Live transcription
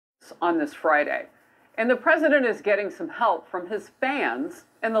House on this Friday. And the president is getting some help from his fans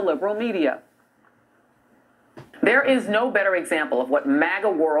in the liberal media. There is no better example of what MAGA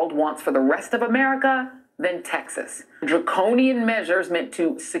world wants for the rest of America than Texas. Draconian measures meant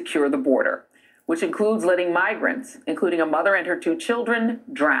to secure the border, which includes letting migrants, including a mother and her 2 children,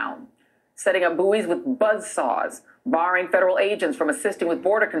 drown, setting up buoys with buzzsaws, barring federal agents from assisting with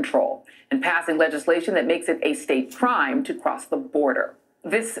border control, and passing legislation that makes it a state crime to cross the border.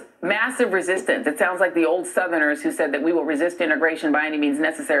 This massive resistance, it sounds like the old Southerners who said that we will resist integration by any means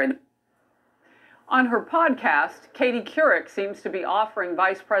necessary. On her podcast, Katie Couric seems to be offering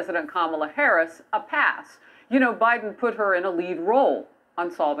Vice President Kamala Harris a pass. You know, Biden put her in a lead role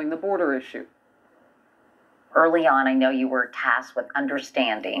on solving the border issue. Early on, I know you were tasked with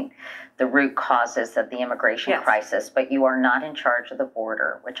understanding the root causes of the immigration crisis, but you are not in charge of the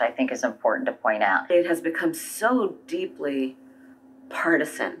border, which I think is important to point out. It has become so deeply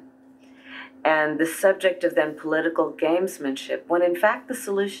partisan and the subject of then political gamesmanship, when in fact the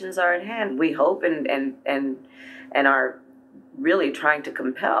solutions are at hand. We hope and are really trying to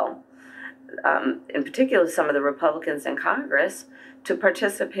compel, in particular some of the Republicans in Congress, to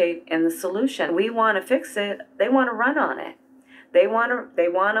participate in the solution. We want to fix it. They want to run on it. They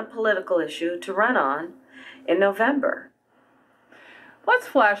want a political issue to run on in November. Let's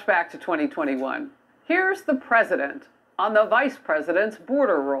flash back to 2021. Here's the president on the vice president's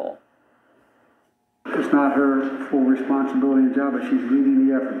border role. It's not her full responsibility and job, but she's leading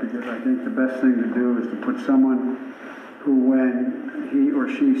the effort, because I think the best thing to do is to put someone who, when he or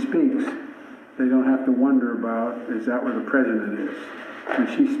she speaks, they don't have to wonder about, is that where the president is? When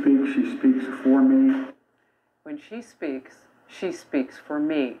she speaks for me. When she speaks for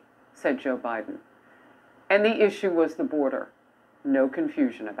me, said Joe Biden. And the issue was the border. No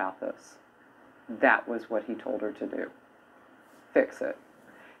confusion about this. That was what he told her to do. Fix it.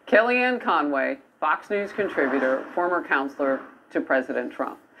 Kellyanne Conway, Fox News contributor, former counselor to President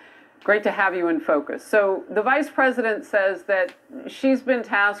Trump. Great to have you in focus. So the vice president says that she's been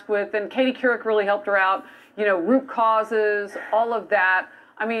tasked with, and Katie Couric really helped her out, you know, root causes, all of that.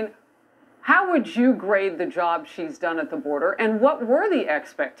 I mean, how would you grade the job she's done at the border, and what were the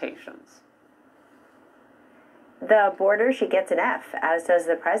expectations? The border, she gets an F, as does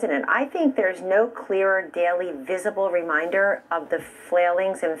the president. I think there's no clearer daily visible reminder of the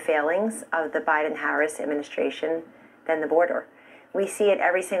flailings and failings of the Biden-Harris administration than the border. We see it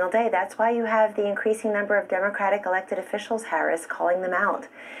every single day. That's why you have the increasing number of Democratic elected officials, Harris, calling them out.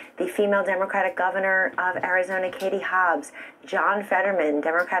 The female Democratic governor of Arizona, Katie Hobbs, John Fetterman,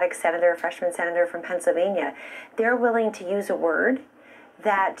 Democratic senator, freshman senator from Pennsylvania. They're willing to use a word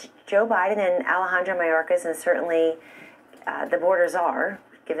that Joe Biden and Alejandro Mayorkas, and certainly the border czar,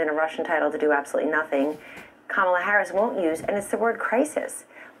 given a Russian title to do absolutely nothing, Kamala Harris won't use, and it's the word crisis.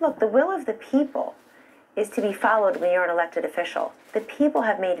 Look, the will of the people is to be followed when you're an elected official. The people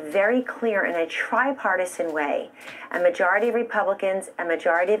have made very clear in a tripartisan way, a majority of Republicans, a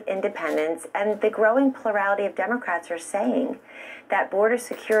majority of independents, and the growing plurality of Democrats are saying that border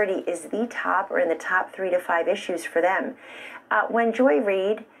security is the top or in the top 3 to 5 issues for them. When Joy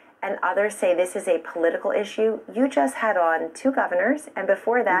Reid and others say this is a political issue, you just had on 2 governors, and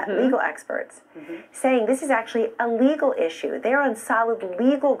before that, legal experts, saying this is actually a legal issue. They're on solid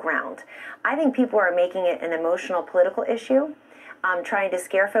legal ground. I think people are making it an emotional political issue, trying to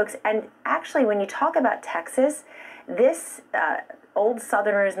scare folks. And actually, when you talk about Texas, this old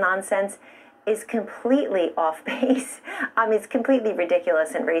Southerners nonsense is completely off base. It's completely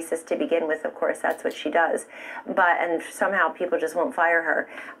ridiculous and racist to begin with. Of course, that's what she does. And somehow people just won't fire her.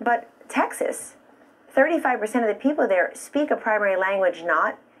 But Texas, 35% of the people there speak a primary language,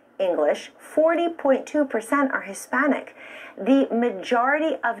 not English. 40.2% are Hispanic. The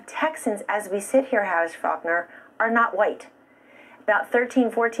majority of Texans, as we sit here, Harris Faulkner, are not white. About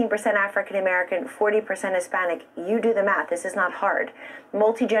 13-14% African American, 40% Hispanic. You do the math. This is not hard.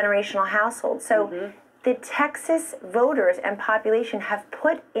 Multi-generational households. So the Texas voters and population have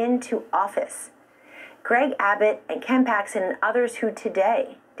put into office Greg Abbott and Ken Paxton and others who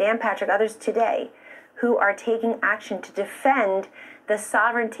today, Dan Patrick, others today, who are taking action to defend the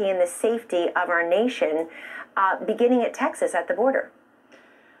sovereignty and the safety of our nation, beginning at Texas at the border.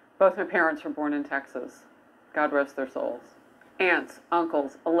 Both my parents were born in Texas. God rest their souls. Aunts,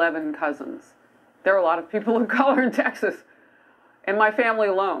 uncles, 11 cousins. There are a lot of people of color in Texas, and my family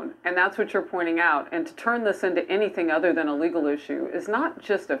alone. And that's what you're pointing out. And to turn this into anything other than a legal issue is not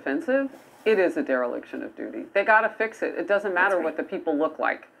just offensive, it is a dereliction of duty. They got to fix it. It doesn't matter what the people look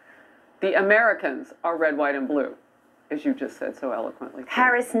like. The Americans are red, white, and blue. as you just said so eloquently.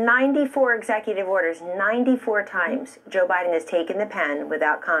 Harris, 94 executive orders, 94 times Joe Biden has taken the pen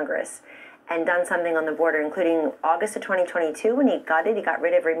without Congress and done something on the border, including August of 2022 when he got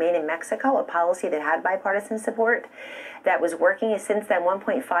rid of Remain in Mexico, a policy that had bipartisan support that was working. Since then,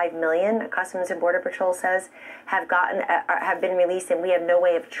 1.5 million, Customs and Border Patrol says, have been released, and we have no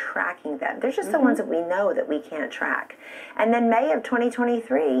way of tracking them. They're just the ones that we know that we can't track. And then May of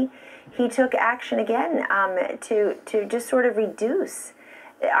 2023, he took action again to just sort of reduce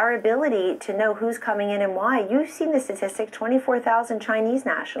our ability to know who's coming in and why. You've seen the statistic, 24,000 Chinese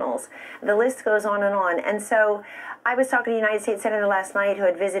nationals. The list goes on and on. And so I was talking to a United States Senator last night who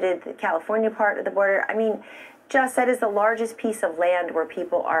had visited the California part of the border. I mean, just that is the largest piece of land where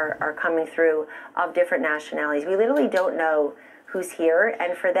people are coming through of different nationalities. We literally don't know who's here,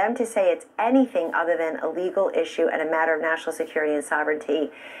 and for them to say it's anything other than a legal issue and a matter of national security and sovereignty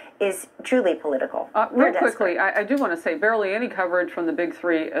is truly political. Real quickly, I do want to say barely any coverage from the big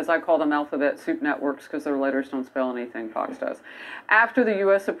three, as I call them, alphabet soup networks, because their letters don't spell anything, Fox does. After the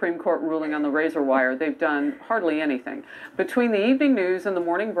U.S. Supreme Court ruling on the razor wire, they've done hardly anything. Between the evening news and the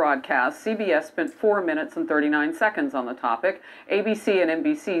morning broadcast, CBS spent 4 minutes and 39 seconds on the topic. ABC and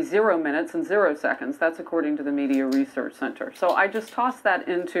NBC, 0 minutes and 0 seconds. That's according to the Media Research Center. So I just tossed that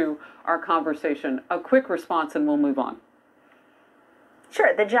into our conversation. A quick response and we'll move on.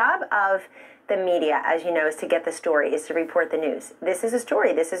 Sure. The job of the media, as you know, is to get the story, is to report the news. This is a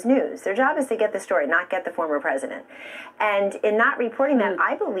story. This is news. Their job is to get the story, not get the former president. And in not reporting that,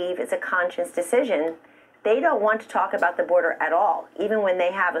 I believe it's a conscious decision. They don't want to talk about the border at all, even when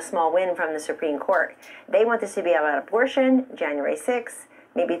they have a small win from the Supreme Court. They want this to be about abortion, January 6th,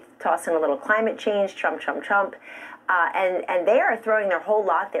 maybe toss in a little climate change, Trump, Trump, Trump. And they are throwing their whole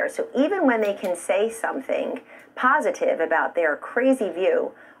lot there. So even when they can say something positive about their crazy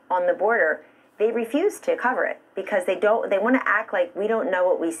view on the border, they refuse to cover it because they want to act like we don't know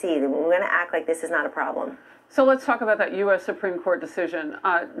what we see. They want to act like this is not a problem. So let's talk about that U.S. Supreme Court decision.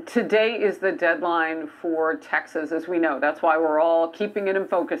 Today is the deadline for Texas, as we know. That's why we're all keeping it in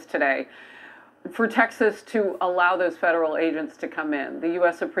focus today. For Texas to allow those federal agents to come in, the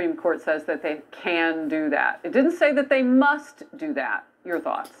U.S. Supreme Court says that they can do that. It didn't say that they must do that. Your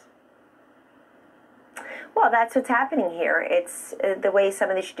thoughts? Well, that's what's happening here. It's the way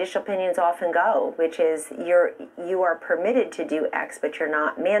some of the judicial opinions often go, which is you are permitted to do X, but you're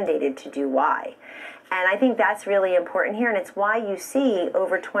not mandated to do Y. And I think that's really important here, and it's why you see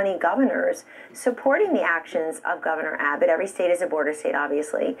over 20 governors supporting the actions of Governor Abbott. Every state is a border state,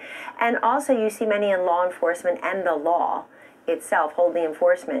 obviously. And also you see many in law enforcement and the law itself, hold the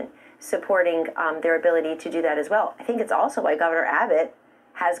enforcement, supporting their ability to do that as well. I think it's also why Governor Abbott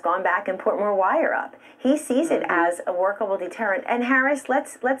has gone back and put more wire up. He sees it as a workable deterrent. And Harris,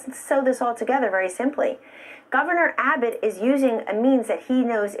 let's sew this all together very simply. Governor Abbott is using a means that he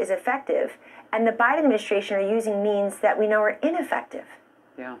knows is effective, and the Biden administration are using means that we know are ineffective.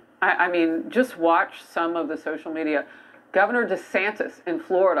 Yeah. I mean, just watch some of the social media. Governor DeSantis in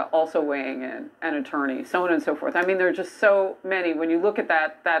Florida also weighing in, an attorney, so on and so forth. I mean, there are just so many. When you look at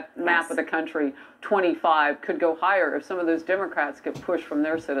that map of the country, 25 could go higher if some of those Democrats get pushed from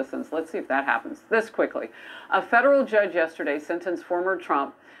their citizens. Let's see if that happens. This quickly. A federal judge yesterday sentenced former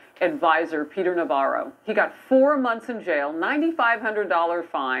Trump advisor Peter Navarro. He got 4 months in jail, $9,500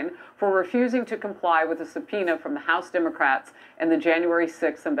 fine for refusing to comply with a subpoena from the House Democrats in the January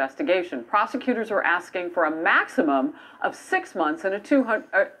 6th investigation. Prosecutors are asking for a maximum of 6 months and a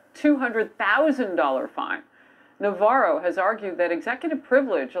 $200,000 fine. Navarro has argued that executive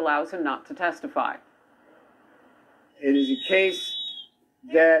privilege allows him not to testify. It is a case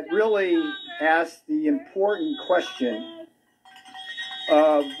that really asks the important question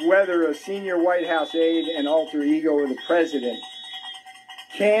of whether a senior White House aide and alter ego of the president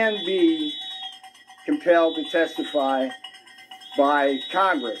can be compelled to testify by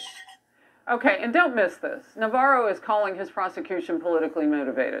Congress. Okay, and don't miss this. Navarro is calling his prosecution politically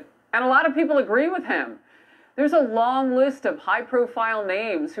motivated. And a lot of people agree with him. There's a long list of high-profile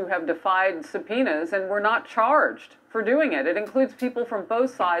names who have defied subpoenas and were not charged for doing it. It includes people from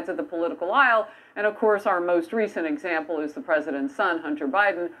both sides of the political aisle. And of course, our most recent example is the president's son, Hunter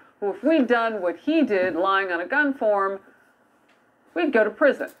Biden, who, if we'd done what he did lying on a gun form, we'd go to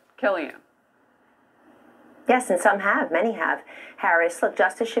prison. Kellyanne. Yes, and some have, many have. Harris, look,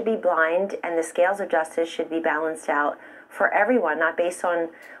 justice should be blind, and the scales of justice should be balanced out for everyone, not based on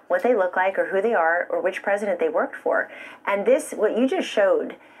what they look like or who they are or which president they worked for. And this, what you just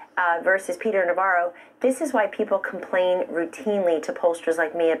showed, versus Peter Navarro, this is why people complain routinely to pollsters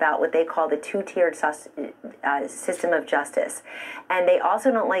like me about what they call the two-tiered system of justice. And they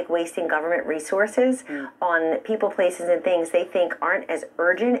also don't like wasting government resources on people, places, and things they think aren't as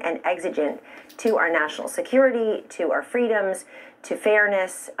urgent and exigent to our national security, to our freedoms, to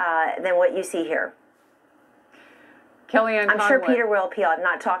fairness than what you see here. Kellyanne Conway. I'm sure Peter will appeal. I've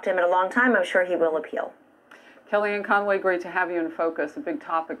not talked to him in a long time. I'm sure he will appeal. Kellyanne Conway, great to have you in focus. A big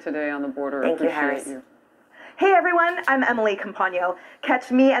topic today on the border. Thank you, Harris. Hey everyone, I'm Emily Campagno.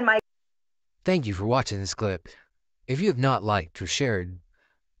 Catch me and my... Thank you for watching this clip. If you have not liked or shared,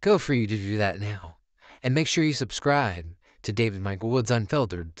 feel free to do that now. And make sure you subscribe to David Michael Woods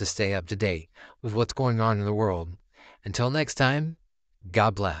Unfiltered to stay up to date with what's going on in the world. Until next time,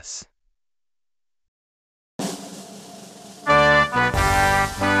 God bless.